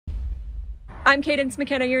I'm Cadence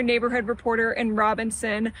McKenna, your neighborhood reporter in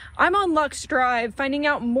Robinson. I'm on Lux Drive finding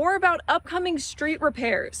out more about upcoming street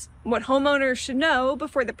repairs, what homeowners should know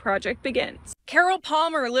before the project begins. Carol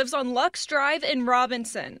Palmer lives on Lux Drive in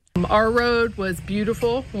Robinson. Our road was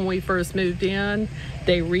beautiful when we first moved in.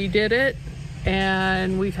 They redid it,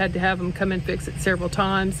 and we've had to have them come and fix it several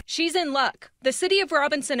times. She's in luck. The city of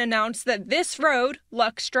Robinson announced that this road,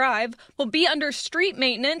 Lux Drive, will be under street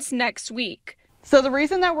maintenance next week. So the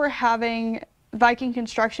reason that we're having Viking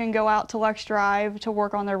Construction go out to Lux Drive to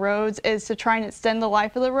work on their roads is to try and extend the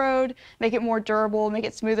life of the road, make it more durable, make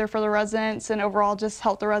it smoother for the residents, and overall just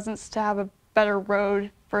help the residents to have a better road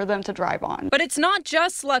for them to drive on. But it's not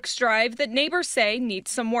just Lux Drive that neighbors say needs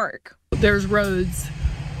some work. There's roads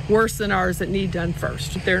worse than ours that need done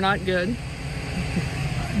first. They're not good.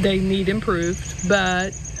 They need improved,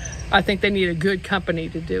 but I think they need a good company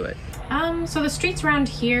to do it. So the streets around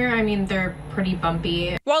here, I mean, they're pretty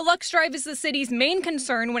bumpy. While Lux Drive is the city's main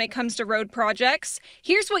concern when it comes to road projects,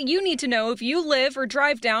 here's what you need to know if you live or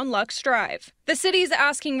drive down Lux Drive. The city is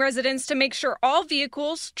asking residents to make sure all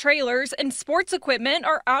vehicles, trailers, and sports equipment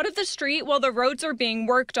are out of the street while the roads are being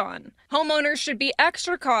worked on. Homeowners should be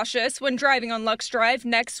extra cautious when driving on Lux Drive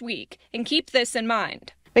next week, and keep this in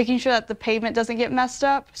mind. Making sure that the pavement doesn't get messed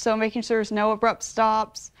up, so making sure there's no abrupt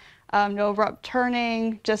stops, no abrupt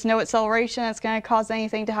turning, just no acceleration that's going to cause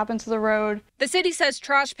anything to happen to the road. The city says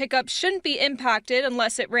trash pickup shouldn't be impacted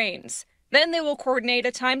unless it rains. Then they will coordinate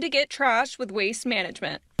a time to get trash with Waste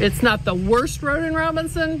Management. It's not the worst road in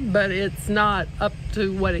Robinson, but it's not up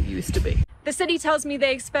to what it used to be. The city tells me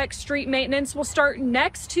they expect street maintenance will start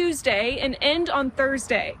next Tuesday and end on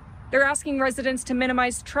Thursday. They're asking residents to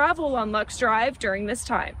minimize travel on Lux Drive during this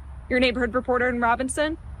time. Your neighborhood reporter in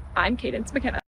Robinson, I'm Cadence McKenna.